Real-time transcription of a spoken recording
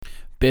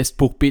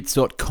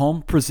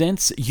bestbookbits.com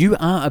presents You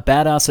Are a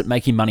Badass at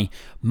Making Money.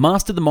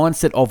 Master the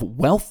Mindset of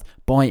Wealth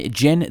by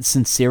Jen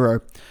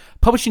Sincero.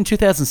 Published in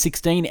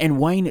 2016 and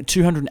weighing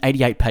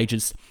 288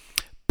 pages.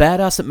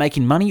 Badass at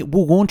Making Money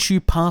will launch you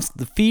past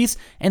the fears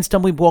and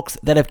stumbling blocks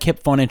that have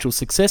kept financial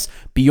success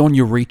beyond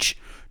your reach.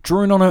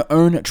 Drawing on her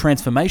own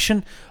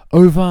transformation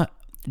over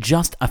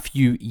just a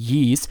few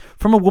years,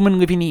 from a woman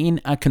living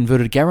in a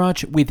converted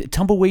garage with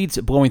tumbleweeds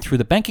blowing through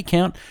the bank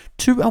account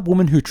to a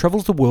woman who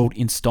travels the world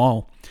in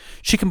style.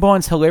 She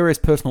combines hilarious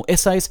personal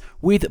essays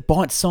with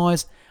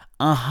bite-sized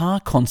aha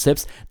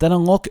concepts that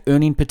unlock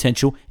earning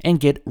potential and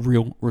get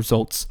real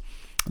results.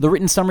 The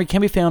written summary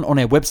can be found on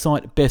our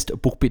website,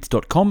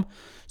 bestbookbits.com.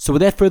 So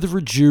without further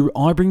ado,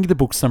 I bring you the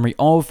book summary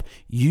of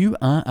You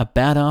Are a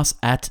Badass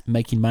at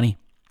Making Money.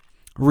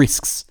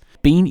 Risks.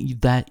 Being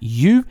that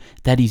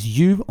is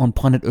you on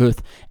planet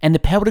Earth, and the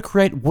power to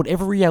create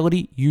whatever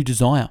reality you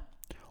desire.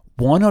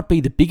 Why not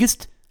be the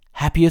biggest,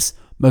 happiest,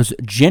 most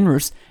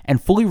generous,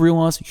 and fully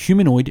realized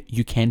humanoid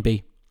you can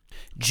be?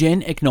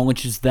 Jen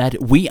acknowledges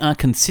that we are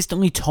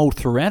consistently told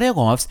throughout our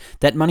lives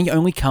that money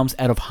only comes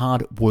out of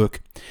hard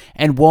work.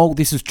 And while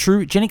this is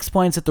true, Jen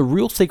explains that the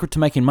real secret to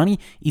making money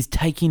is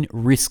taking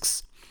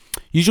risks.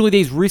 Usually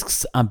these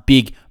risks are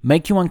big,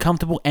 make you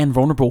uncomfortable and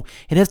vulnerable.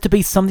 It has to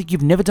be something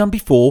you've never done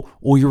before,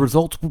 or your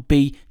results will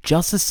be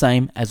just the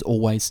same as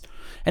always.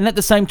 And at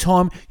the same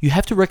time, you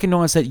have to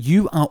recognize that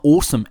you are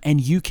awesome and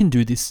you can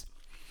do this.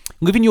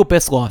 Living your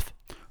best life.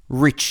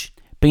 Rich.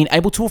 Being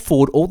able to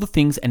afford all the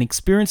things and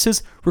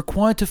experiences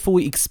required to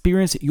fully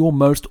experience your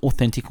most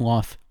authentic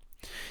life.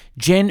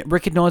 Jen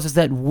recognizes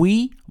that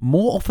we,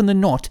 more often than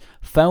not,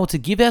 fail to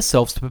give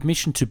ourselves the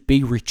permission to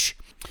be rich.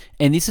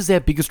 And this is our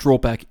biggest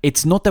drawback.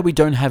 It's not that we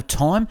don't have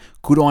time,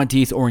 good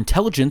ideas, or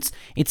intelligence.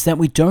 It's that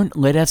we don't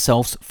let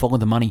ourselves follow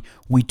the money.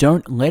 We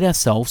don't let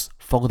ourselves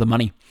follow the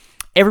money.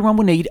 Everyone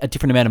will need a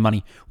different amount of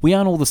money. We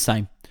aren't all the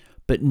same.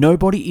 But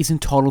nobody is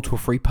entitled to a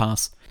free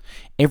pass.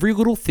 Every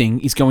little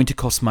thing is going to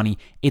cost money.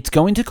 It's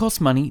going to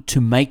cost money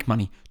to make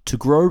money, to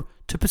grow,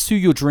 to pursue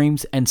your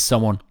dreams, and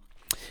so on.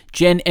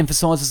 Jen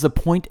emphasizes the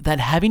point that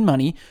having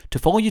money to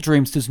follow your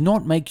dreams does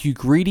not make you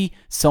greedy,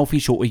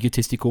 selfish, or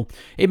egotistical.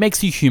 It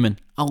makes you human,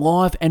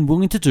 alive, and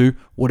willing to do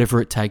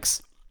whatever it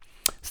takes.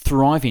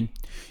 Thriving.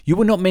 You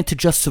are not meant to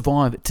just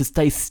survive, to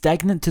stay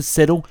stagnant, to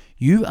settle.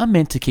 You are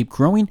meant to keep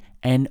growing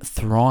and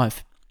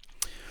thrive.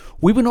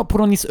 We were not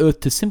put on this earth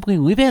to simply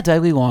live our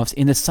daily lives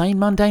in the same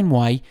mundane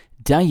way,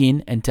 day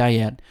in and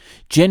day out.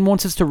 Jen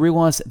wants us to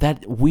realize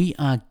that we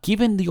are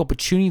given the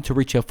opportunity to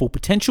reach our full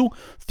potential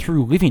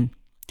through living.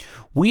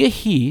 We are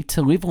here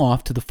to live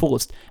life to the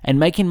fullest, and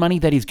making money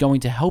that is going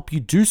to help you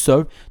do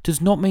so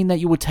does not mean that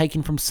you are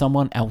taking from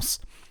someone else.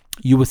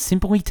 You are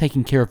simply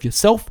taking care of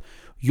yourself,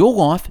 your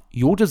life,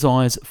 your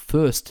desires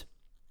first.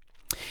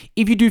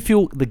 If you do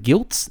feel the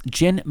guilt,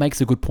 Jen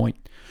makes a good point.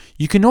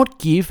 You cannot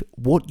give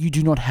what you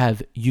do not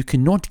have. You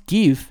cannot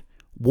give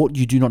what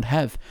you do not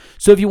have.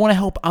 So if you want to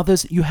help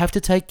others, you have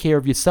to take care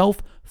of yourself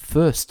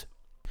first.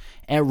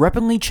 Our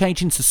rapidly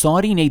changing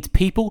society needs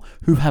people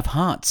who have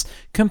hearts,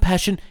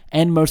 compassion,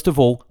 and most of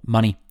all,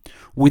 money.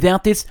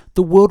 Without this,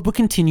 the world will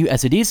continue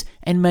as it is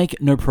and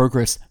make no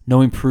progress,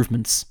 no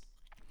improvements.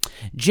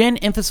 Jen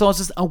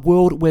emphasizes a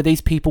world where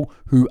these people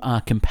who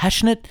are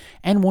compassionate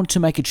and want to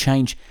make a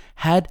change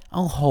had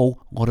a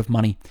whole lot of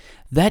money.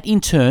 That in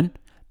turn,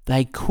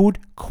 they could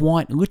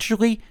quite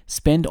literally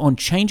spend on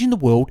changing the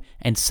world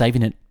and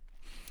saving it.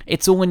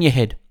 It's all in your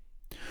head.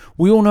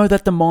 We all know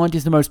that the mind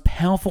is the most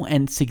powerful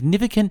and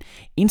significant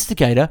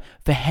instigator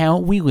for how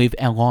we live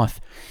our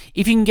life.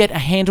 If you can get a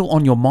handle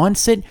on your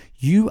mindset,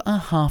 you are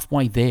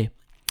halfway there.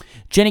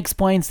 Jen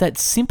explains that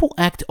simple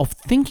act of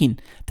thinking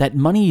that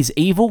money is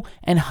evil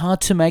and hard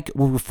to make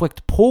will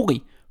reflect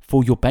poorly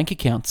for your bank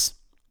accounts.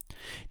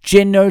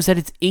 Jen knows that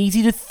it's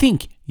easy to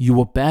think you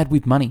are bad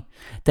with money,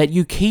 that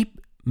you keep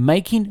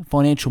making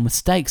financial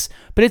mistakes,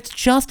 but it's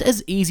just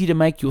as easy to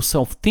make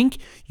yourself think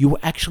you are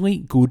actually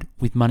good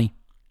with money.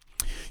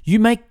 You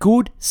make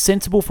good,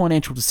 sensible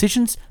financial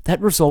decisions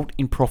that result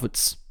in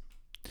profits.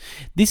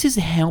 This is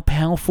how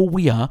powerful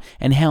we are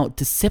and how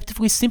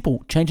deceptively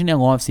simple changing our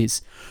lives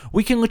is.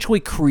 We can literally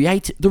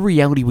create the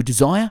reality we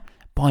desire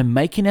by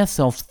making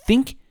ourselves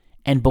think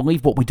and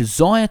believe what we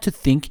desire to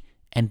think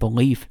and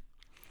believe.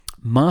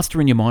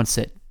 Mastering your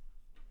mindset.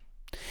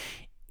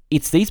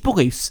 It's these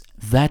beliefs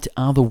that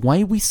are the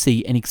way we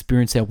see and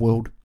experience our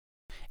world.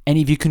 And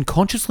if you can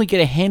consciously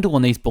get a handle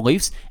on these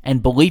beliefs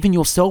and believe in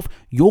yourself,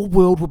 your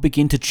world will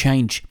begin to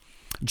change.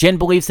 Jen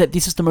believes that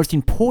this is the most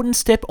important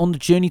step on the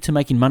journey to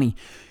making money.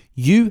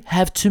 You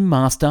have to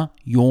master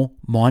your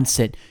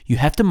mindset. You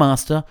have to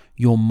master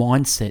your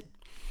mindset.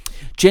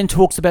 Jen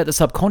talks about the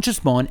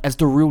subconscious mind as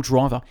the real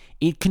driver.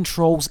 It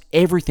controls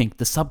everything,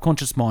 the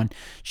subconscious mind.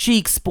 She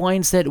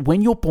explains that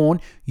when you're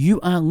born,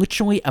 you are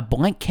literally a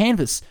blank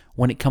canvas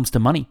when it comes to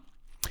money.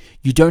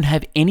 You don't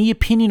have any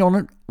opinion on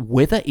it,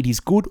 whether it is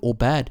good or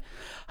bad,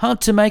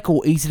 hard to make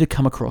or easy to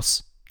come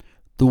across.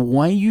 The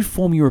way you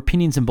form your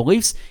opinions and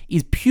beliefs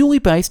is purely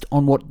based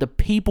on what the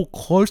people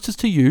closest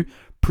to you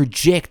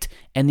project,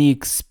 and the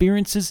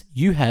experiences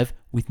you have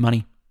with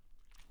money.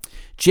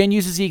 Jen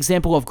uses the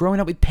example of growing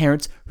up with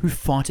parents who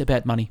fight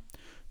about money.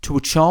 To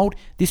a child,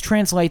 this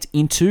translates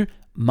into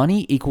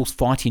money equals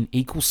fighting,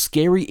 equals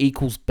scary,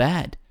 equals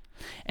bad.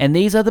 And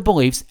these are the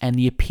beliefs and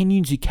the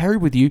opinions you carry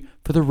with you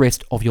for the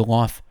rest of your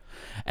life.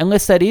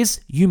 Unless that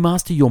is, you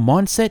master your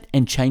mindset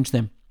and change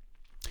them.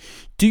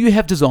 Do you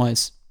have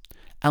desires?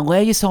 Allow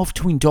yourself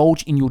to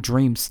indulge in your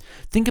dreams.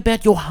 Think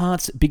about your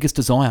heart's biggest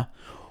desire,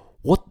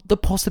 what the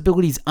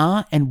possibilities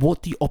are, and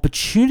what the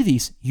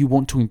opportunities you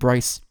want to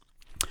embrace.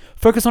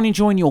 Focus on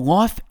enjoying your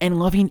life and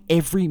loving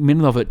every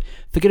minute of it.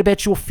 Forget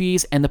about your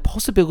fears and the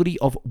possibility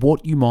of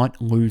what you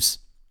might lose.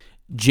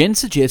 Jen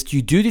suggests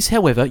you do this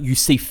however you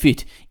see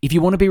fit. If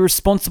you want to be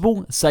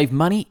responsible, save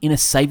money in a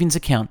savings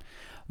account.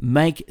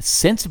 Make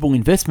sensible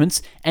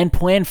investments and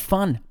plan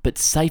fun but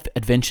safe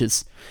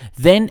adventures.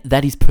 Then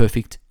that is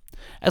perfect.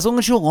 As long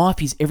as your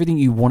life is everything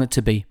you want it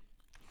to be.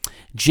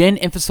 Jen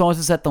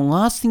emphasizes that the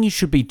last thing you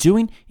should be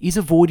doing is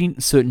avoiding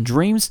certain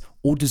dreams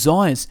or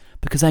desires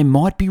because they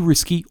might be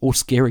risky or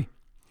scary.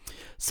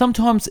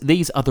 Sometimes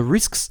these are the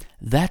risks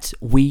that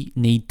we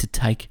need to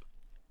take.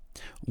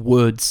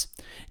 Words.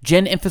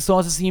 Jen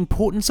emphasizes the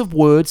importance of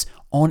words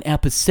on our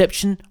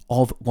perception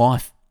of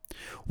life.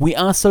 We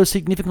are so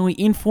significantly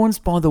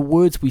influenced by the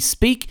words we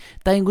speak,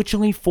 they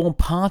literally form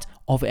part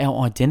of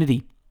our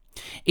identity.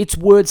 It's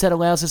words that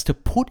allows us to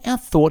put our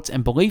thoughts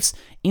and beliefs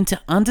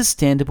into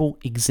understandable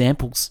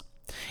examples.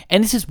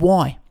 And this is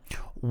why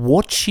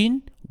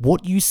watching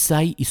what you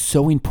say is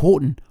so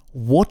important.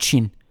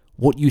 Watching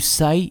what you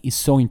say is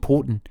so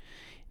important.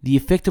 The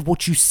effect of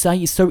what you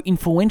say is so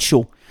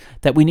influential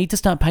that we need to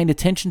start paying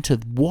attention to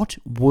what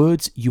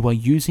words you are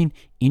using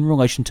in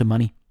relation to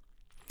money.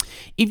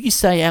 If you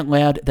say out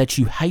loud that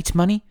you hate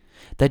money,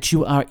 that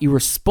you are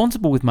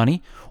irresponsible with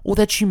money, or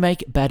that you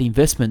make bad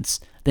investments,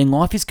 then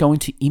life is going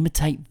to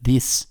imitate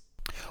this.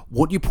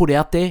 What you put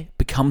out there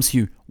becomes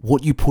you.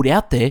 What you put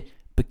out there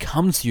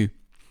becomes you.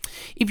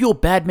 If you're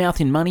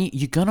bad-mouthing money,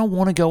 you're going to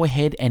want to go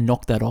ahead and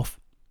knock that off.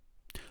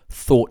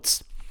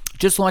 Thoughts.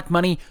 Just like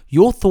money,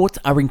 your thoughts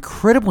are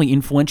incredibly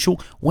influential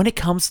when it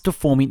comes to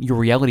forming your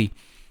reality.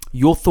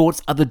 Your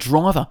thoughts are the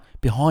driver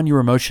behind your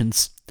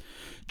emotions.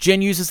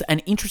 Jen uses an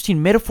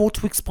interesting metaphor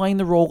to explain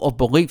the role of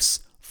beliefs,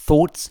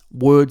 thoughts,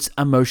 words,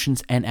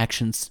 emotions, and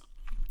actions.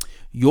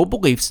 Your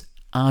beliefs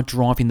are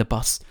driving the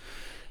bus.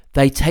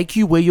 They take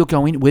you where you're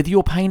going, whether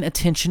you're paying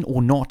attention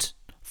or not.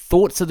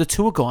 Thoughts are the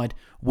tour guide,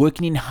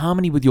 working in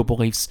harmony with your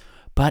beliefs,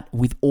 but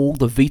with all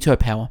the veto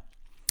power.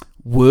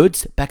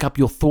 Words back up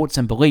your thoughts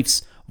and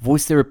beliefs,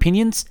 voice their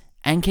opinions,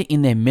 anchor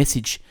in their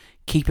message,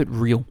 keep it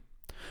real.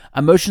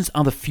 Emotions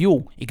are the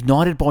fuel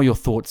ignited by your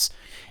thoughts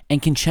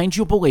and can change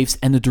your beliefs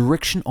and the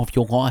direction of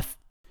your life.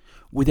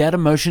 Without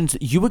emotions,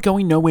 you are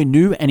going nowhere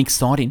new and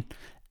exciting.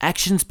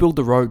 Actions build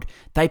the road.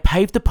 They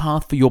pave the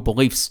path for your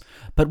beliefs,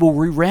 but will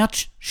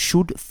reroute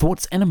should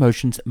thoughts and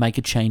emotions make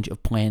a change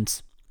of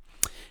plans.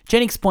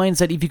 Jen explains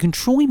that if you can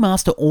truly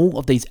master all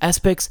of these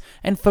aspects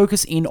and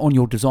focus in on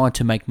your desire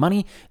to make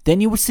money, then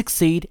you will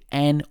succeed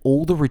and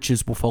all the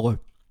riches will follow.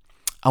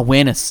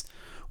 Awareness.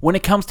 When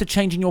it comes to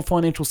changing your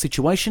financial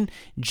situation,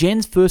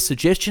 Jen's first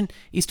suggestion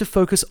is to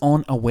focus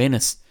on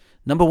awareness.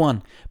 Number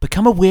 1,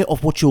 become aware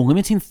of what your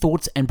limiting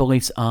thoughts and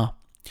beliefs are.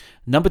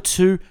 Number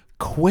 2,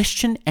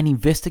 question and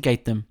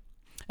investigate them.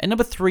 And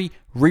number 3,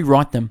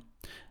 rewrite them.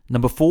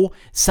 Number 4,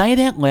 say it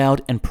out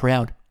loud and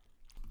proud.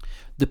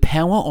 The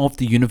power of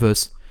the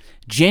universe.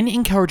 Jen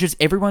encourages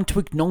everyone to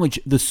acknowledge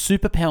the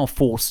superpower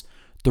force,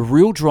 the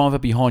real driver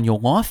behind your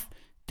life,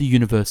 the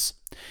universe.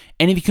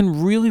 And if you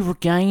can really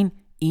regain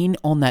in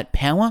on that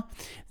power,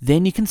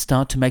 then you can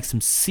start to make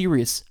some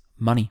serious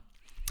money.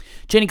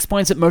 Jen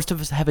explains that most of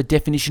us have a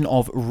definition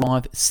of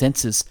five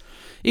senses.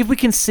 If we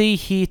can see,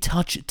 hear,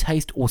 touch,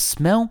 taste, or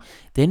smell,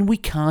 then we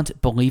can't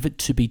believe it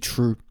to be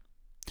true.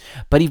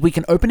 But if we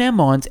can open our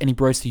minds and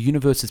embrace the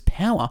universe's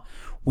power,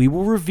 we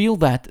will reveal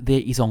that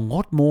there is a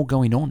lot more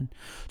going on.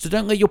 So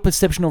don't let your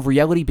perception of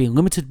reality be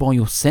limited by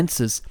your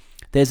senses.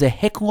 There's a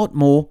heck of a lot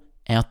more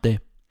out there.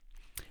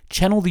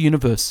 Channel the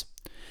universe.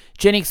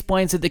 Jenny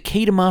explains that the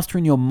key to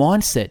mastering your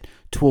mindset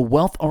to a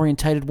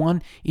wealth-orientated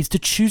one is to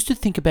choose to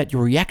think about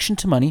your reaction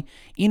to money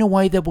in a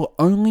way that will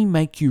only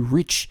make you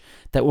rich,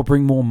 that will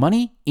bring more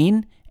money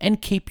in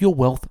and keep your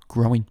wealth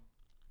growing.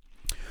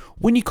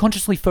 When you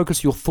consciously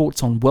focus your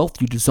thoughts on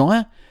wealth you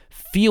desire,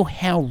 feel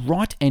how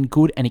right and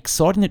good and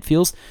exciting it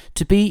feels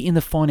to be in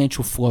the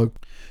financial flow.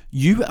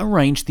 You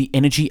arrange the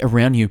energy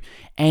around you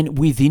and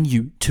within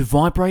you to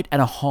vibrate at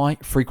a high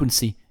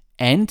frequency,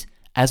 and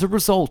as a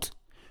result,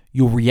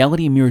 your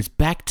reality mirrors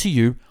back to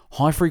you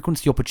high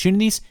frequency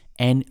opportunities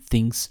and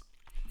things.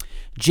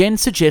 Jen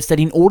suggests that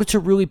in order to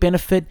really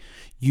benefit,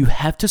 you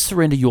have to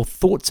surrender your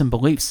thoughts and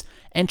beliefs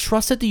and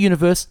trust that the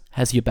universe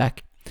has your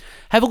back.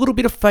 Have a little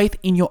bit of faith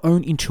in your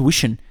own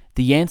intuition.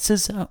 The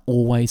answers are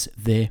always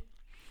there.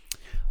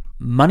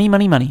 Money,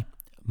 money, money.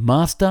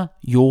 Master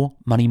your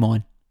money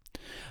mind.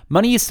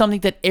 Money is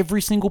something that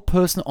every single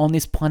person on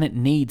this planet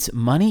needs.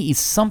 Money is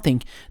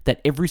something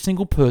that every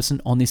single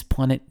person on this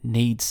planet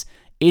needs.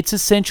 It's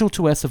essential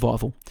to our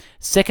survival.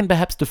 Second,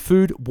 perhaps to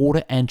food,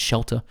 water, and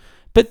shelter.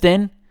 But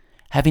then,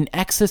 having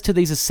access to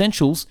these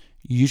essentials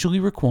usually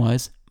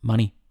requires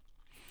money.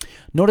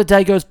 Not a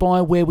day goes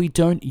by where we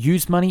don't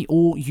use money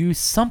or use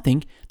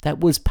something that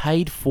was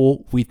paid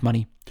for with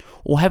money,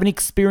 or have an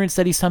experience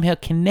that is somehow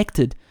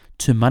connected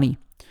to money.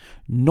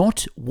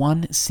 Not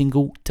one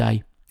single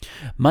day.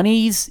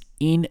 Money is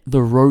in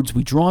the roads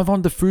we drive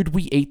on, the food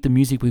we eat, the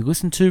music we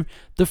listen to,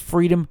 the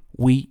freedom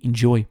we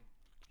enjoy.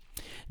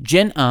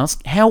 Jen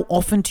asks, how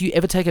often do you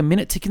ever take a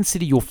minute to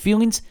consider your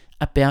feelings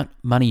about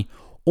money,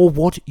 or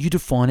what you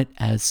define it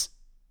as?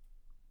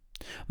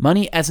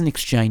 Money as an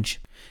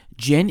exchange.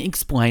 Jen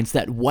explains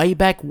that way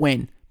back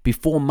when,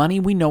 before money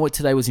we know it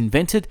today was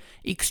invented,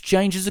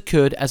 exchanges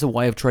occurred as a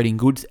way of trading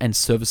goods and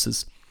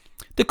services.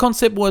 The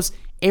concept was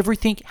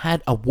everything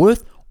had a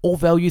worth or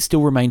value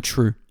still remained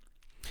true.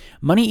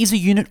 Money is a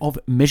unit of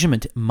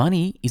measurement.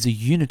 Money is a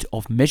unit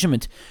of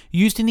measurement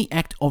used in the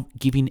act of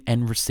giving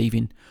and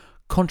receiving.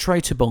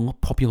 Contrary to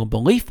popular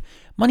belief,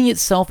 money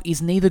itself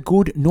is neither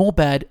good nor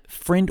bad,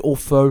 friend or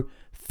foe,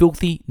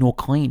 filthy nor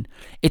clean.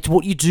 It's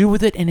what you do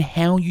with it and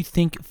how you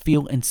think,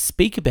 feel, and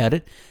speak about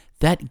it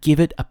that give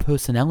it a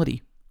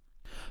personality.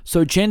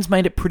 So Jen's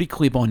made it pretty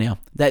clear by now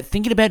that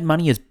thinking about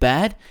money is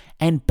bad,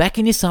 and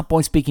backing this up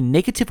by speaking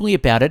negatively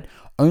about it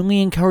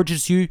only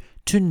encourages you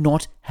to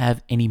not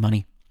have any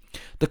money.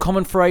 The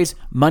common phrase,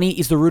 money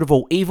is the root of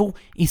all evil,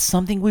 is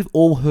something we've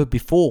all heard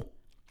before.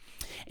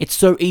 It's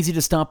so easy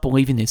to start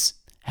believing this.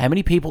 How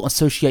many people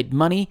associate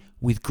money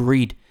with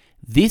greed?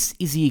 This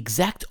is the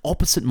exact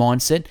opposite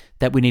mindset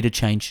that we need to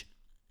change.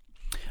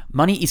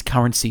 Money is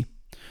currency.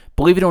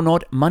 Believe it or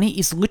not, money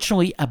is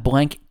literally a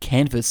blank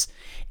canvas.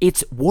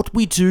 It's what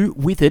we do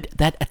with it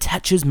that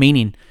attaches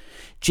meaning.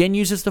 Jen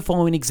uses the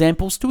following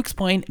examples to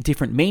explain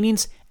different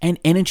meanings and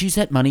energies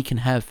that money can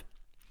have.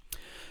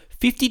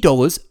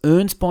 $50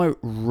 earned by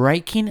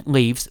raking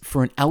leaves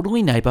for an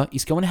elderly neighbor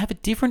is going to have a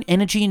different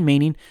energy and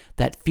meaning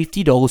than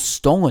 $50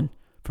 stolen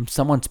from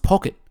someone's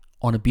pocket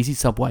on a busy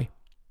subway.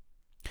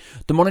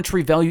 The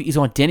monetary value is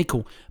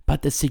identical,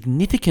 but the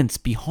significance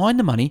behind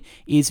the money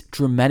is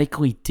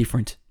dramatically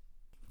different.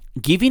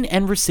 Giving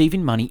and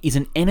receiving money is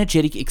an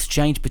energetic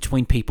exchange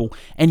between people,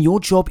 and your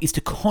job is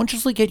to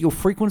consciously get your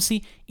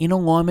frequency in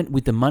alignment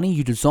with the money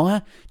you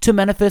desire to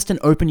manifest and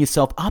open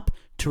yourself up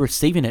to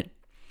receiving it.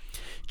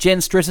 Jen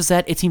stresses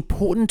that it's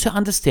important to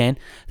understand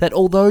that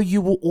although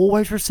you will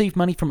always receive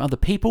money from other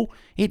people,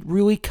 it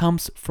really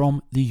comes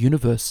from the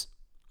universe.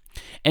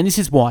 And this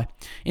is why,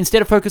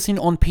 instead of focusing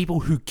on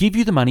people who give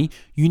you the money,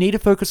 you need to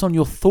focus on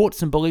your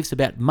thoughts and beliefs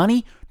about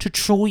money to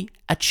truly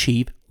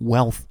achieve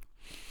wealth.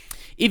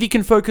 If you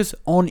can focus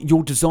on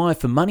your desire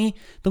for money,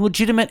 the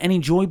legitimate and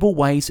enjoyable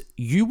ways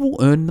you will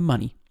earn the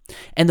money,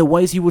 and the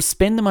ways you will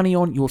spend the money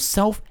on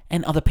yourself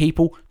and other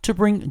people to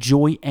bring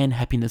joy and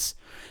happiness,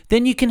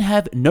 then you can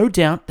have no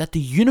doubt that the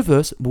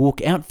universe will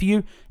look out for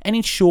you and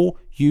ensure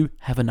you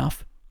have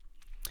enough.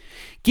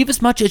 Give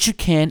as much as you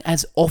can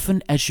as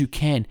often as you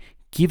can.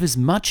 Give as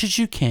much as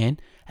you can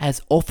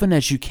as often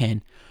as you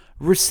can.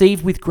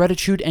 Receive with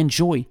gratitude and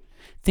joy.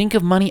 Think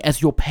of money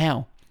as your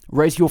power.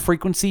 Raise your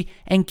frequency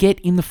and get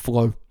in the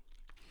flow.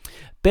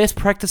 Best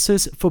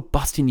practices for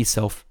busting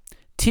yourself.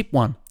 Tip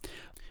 1.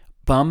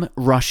 Bum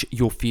rush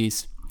your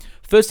fears.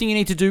 First thing you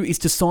need to do is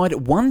decide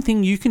one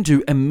thing you can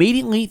do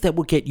immediately that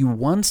will get you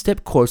one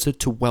step closer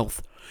to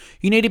wealth.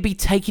 You need to be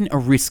taking a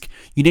risk.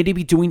 You need to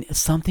be doing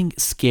something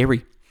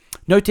scary.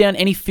 Note down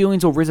any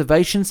feelings or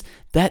reservations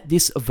that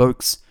this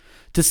evokes.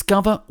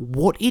 Discover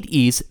what it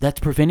is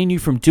that's preventing you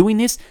from doing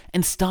this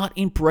and start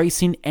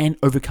embracing and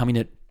overcoming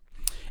it.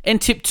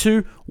 And tip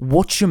 2,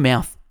 watch your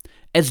mouth.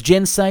 As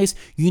Jen says,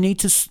 you need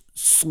to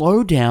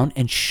slow down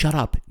and shut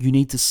up. You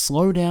need to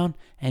slow down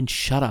and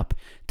shut up.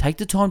 Take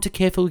the time to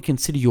carefully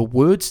consider your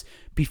words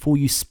before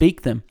you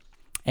speak them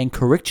and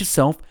correct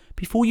yourself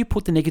before you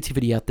put the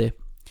negativity out there.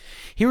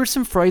 Here are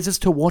some phrases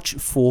to watch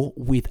for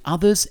with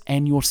others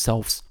and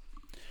yourselves.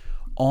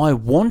 I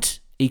want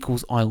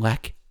equals I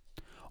lack.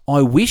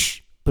 I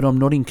wish, but I'm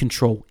not in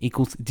control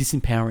equals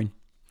disempowering.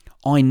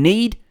 I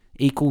need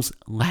equals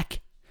lack.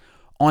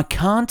 I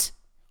can't,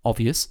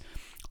 obvious.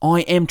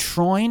 I am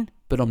trying,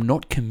 but I'm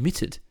not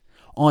committed.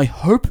 I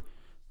hope,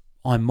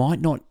 I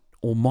might not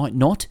or might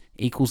not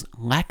equals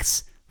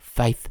lacks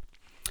faith.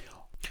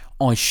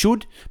 I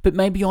should, but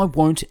maybe I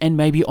won't and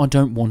maybe I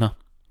don't wanna.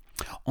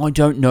 I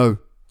don't know.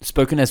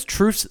 Spoken as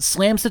truths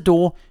slams the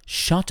door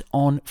shut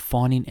on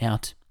finding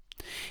out.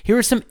 Here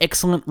are some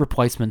excellent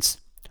replacements.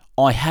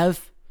 I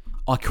have,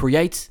 I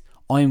create,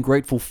 I am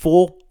grateful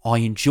for, I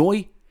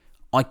enjoy,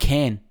 I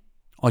can,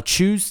 I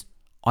choose,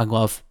 I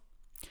love.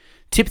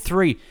 Tip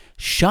 3,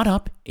 shut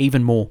up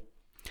even more.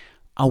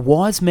 A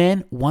wise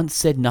man once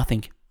said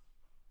nothing.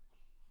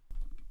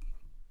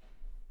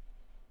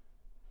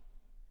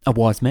 A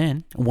wise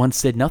man once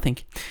said nothing.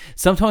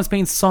 Sometimes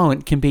being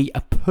silent can be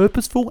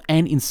purposeful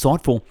and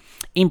insightful.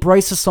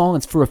 Embrace the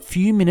silence for a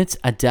few minutes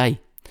a day.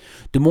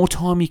 The more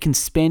time you can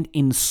spend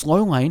in the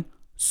slow lane,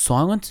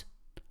 silent,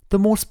 the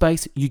more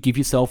space you give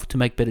yourself to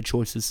make better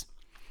choices.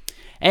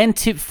 And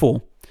tip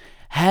 4,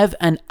 Have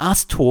an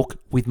us talk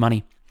with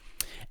money.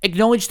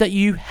 Acknowledge that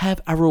you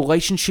have a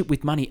relationship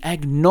with money.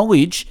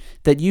 Acknowledge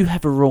that you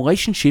have a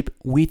relationship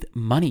with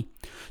money.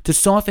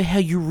 Decipher how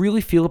you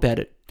really feel about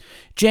it.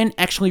 Jen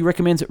actually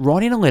recommends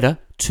writing a letter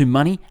to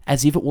money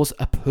as if it was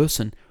a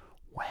person.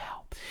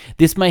 Wow.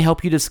 This may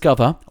help you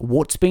discover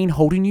what's been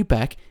holding you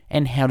back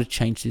and how to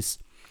change this.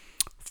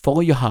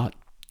 Follow your heart.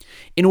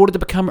 In order to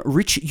become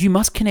rich, you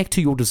must connect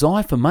to your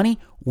desire for money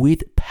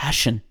with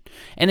passion.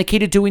 And the key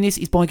to doing this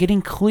is by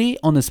getting clear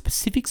on the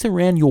specifics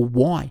around your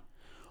why.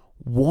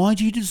 Why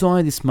do you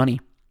desire this money?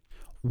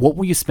 What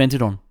will you spend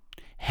it on?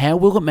 How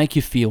will it make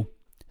you feel?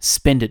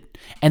 Spend it,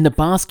 and the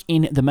bask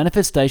in the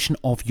manifestation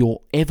of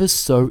your ever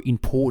so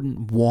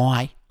important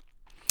why.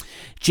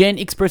 Jen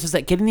expresses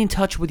that getting in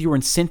touch with your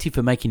incentive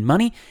for making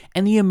money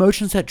and the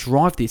emotions that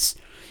drive this.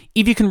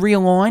 If you can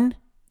realign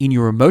in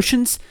your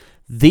emotions,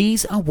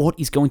 these are what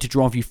is going to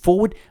drive you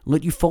forward,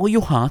 let you follow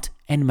your heart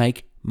and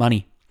make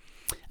money.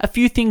 A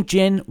few things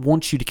Jen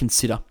wants you to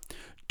consider.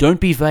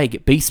 Don't be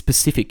vague, be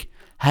specific.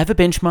 Have a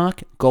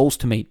benchmark, goals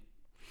to meet.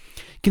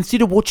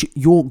 Consider what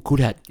you're good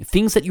at,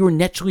 things that you're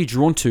naturally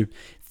drawn to.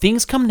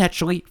 Things come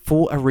naturally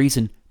for a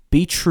reason.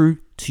 Be true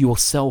to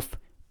yourself.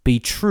 Be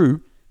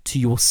true to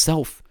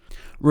yourself.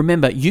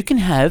 Remember, you can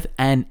have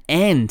an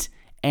and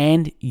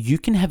you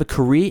can have a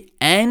career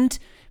and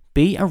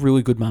be a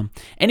really good mum.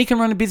 And you can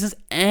run a business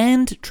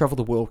and travel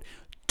the world.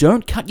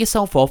 Don't cut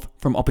yourself off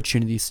from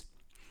opportunities.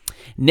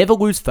 Never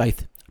lose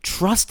faith.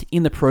 Trust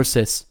in the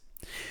process.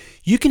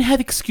 You can have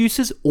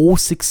excuses or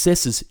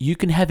successes. You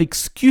can have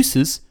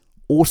excuses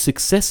or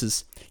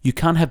successes. You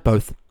can't have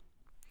both.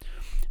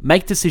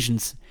 Make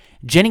decisions.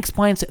 Jen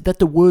explains that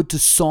the word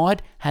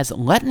decide has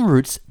Latin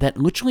roots that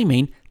literally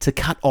mean to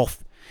cut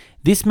off.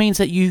 This means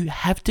that you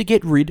have to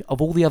get rid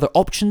of all the other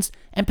options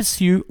and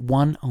pursue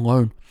one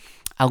alone.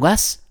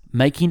 Alas,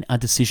 making a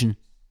decision.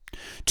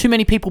 Too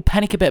many people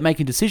panic about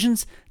making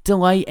decisions,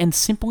 delay, and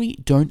simply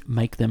don't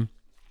make them.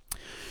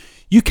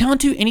 You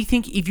can't do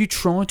anything if you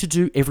try to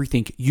do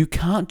everything. You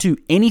can't do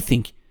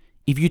anything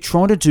if you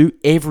try to do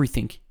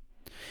everything.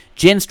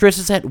 Jen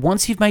stresses that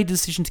once you've made a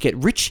decision to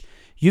get rich,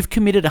 you've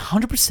committed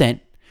 100%.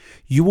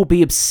 You will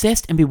be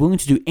obsessed and be willing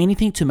to do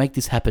anything to make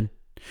this happen.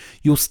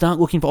 You'll start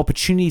looking for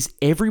opportunities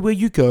everywhere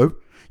you go.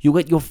 You'll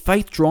let your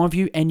faith drive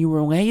you and you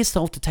will allow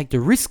yourself to take the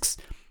risks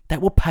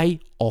that will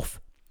pay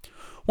off.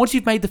 Once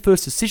you've made the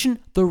first decision,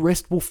 the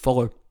rest will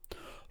follow.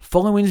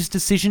 Following this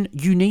decision,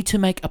 you need to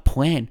make a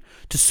plan.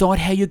 Decide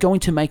how you're going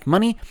to make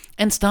money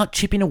and start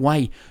chipping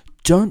away.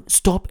 Don't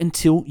stop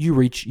until you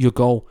reach your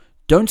goal.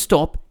 Don't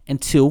stop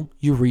until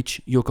you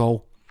reach your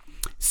goal.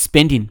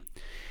 Spending.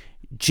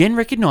 Jen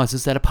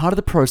recognizes that a part of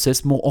the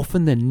process, more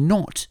often than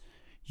not,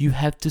 you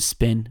have to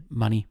spend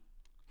money.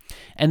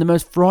 And the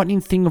most frightening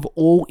thing of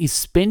all is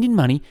spending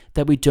money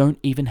that we don't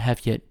even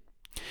have yet.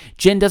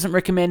 Jen doesn't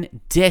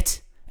recommend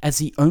debt as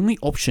the only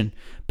option,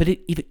 but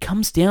if it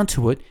comes down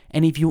to it,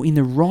 and if you're in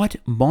the right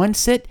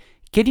mindset,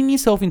 getting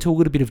yourself into a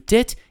little bit of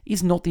debt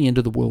is not the end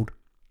of the world.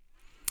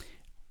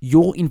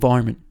 Your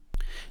environment.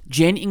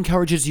 Jen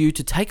encourages you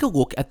to take a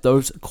look at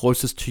those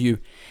closest to you.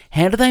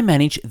 How do they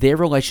manage their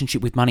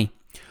relationship with money?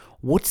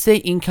 What's their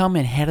income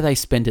and how do they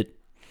spend it?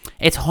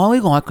 It's highly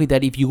likely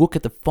that if you look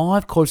at the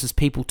 5 closest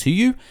people to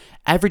you,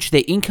 average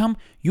their income,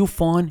 you'll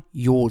find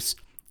yours.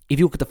 If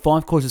you look at the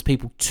 5 closest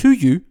people to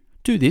you,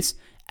 do this,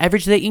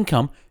 average their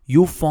income,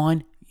 you'll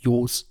find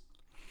yours.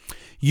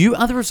 You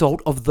are the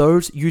result of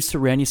those you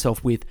surround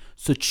yourself with,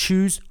 so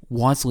choose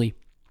wisely.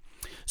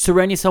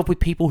 Surround yourself with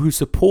people who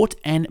support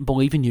and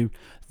believe in you,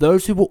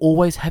 those who will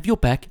always have your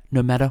back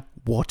no matter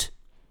what.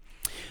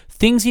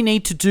 Things you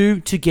need to do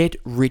to get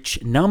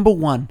rich. Number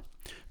 1,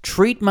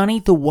 treat money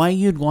the way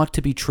you'd like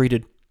to be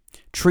treated.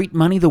 Treat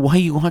money the way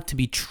you like to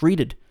be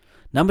treated.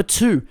 Number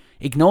 2,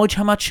 acknowledge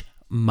how much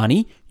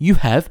money you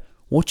have,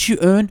 what you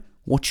earn,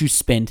 what you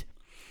spend.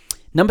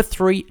 Number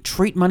 3,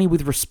 treat money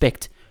with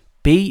respect.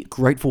 Be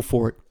grateful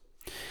for it.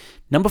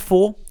 Number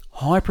 4,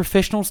 hire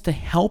professionals to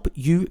help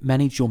you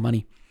manage your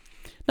money.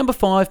 Number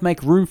 5,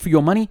 make room for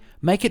your money.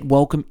 Make it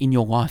welcome in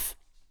your life.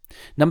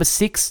 Number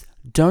 6,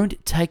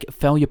 don't take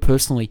failure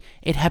personally.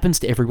 It happens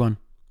to everyone.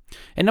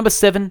 And number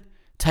 7,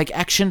 take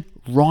action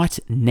right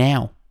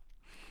now.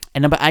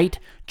 And number 8,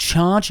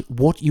 charge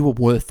what you are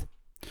worth.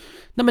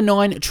 Number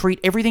 9, treat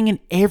everything and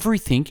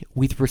everything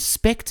with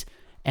respect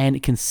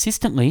and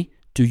consistently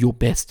do your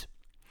best.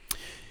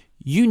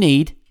 You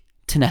need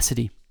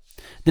tenacity.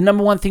 The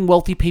number 1 thing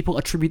wealthy people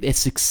attribute their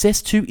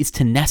success to is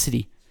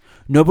tenacity.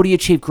 Nobody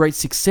achieved great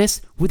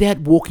success without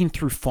walking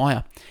through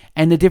fire.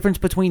 And the difference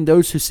between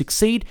those who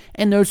succeed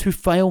and those who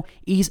fail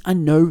is a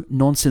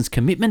no-nonsense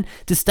commitment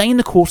to stay in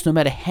the course no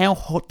matter how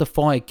hot the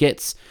fire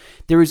gets.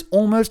 There is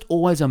almost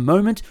always a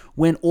moment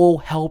when all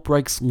hell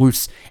breaks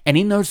loose. And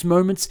in those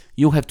moments,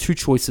 you'll have 2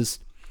 choices.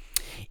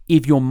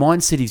 If your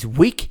mindset is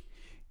weak,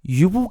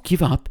 you will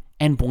give up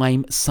and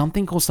blame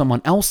something or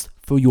someone else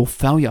for your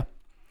failure.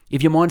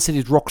 If your mindset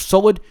is rock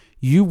solid,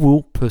 you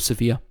will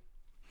persevere.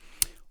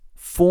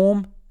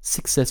 Form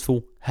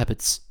successful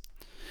habits.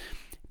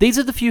 These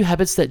are the few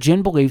habits that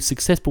Jen believes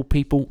successful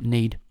people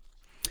need.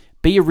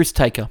 Be a risk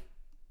taker.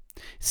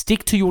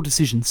 Stick to your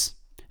decisions.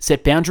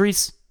 Set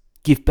boundaries.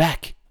 Give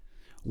back.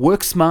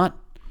 Work smart.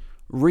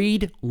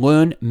 Read,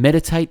 learn,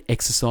 meditate,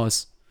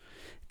 exercise.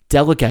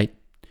 Delegate.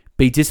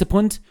 Be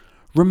disciplined.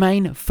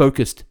 Remain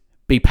focused.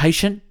 Be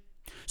patient.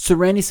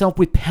 Surround yourself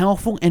with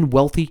powerful and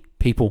wealthy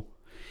people.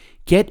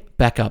 Get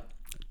back up.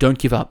 Don't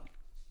give up.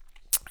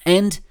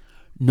 And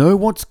know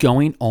what's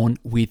going on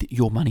with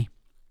your money.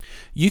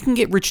 You can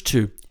get rich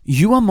too.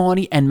 You are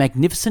mighty and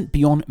magnificent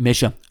beyond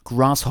measure.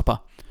 Grasshopper.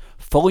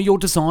 Follow your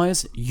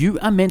desires. You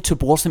are meant to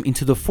blossom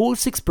into the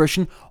fullest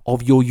expression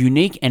of your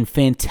unique and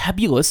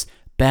fantabulous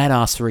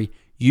badassery.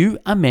 You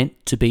are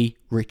meant to be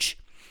rich.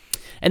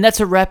 And that's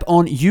a wrap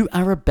on You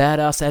Are a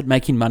Badass at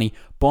Making Money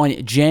by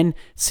Jen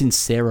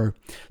Sincero.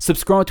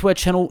 Subscribe to our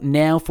channel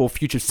now for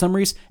future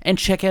summaries and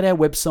check out our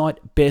website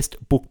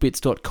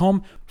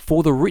bestbookbits.com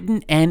for the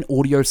written and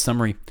audio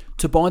summary.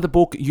 To buy the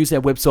book, use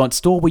our website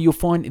store where you'll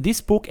find this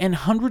book and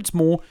hundreds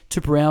more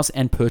to browse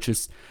and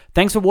purchase.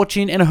 Thanks for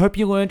watching, and I hope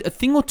you learned a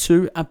thing or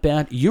two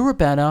about You're a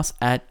Badass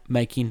at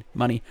Making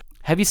Money.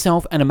 Have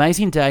yourself an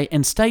amazing day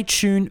and stay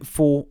tuned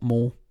for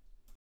more.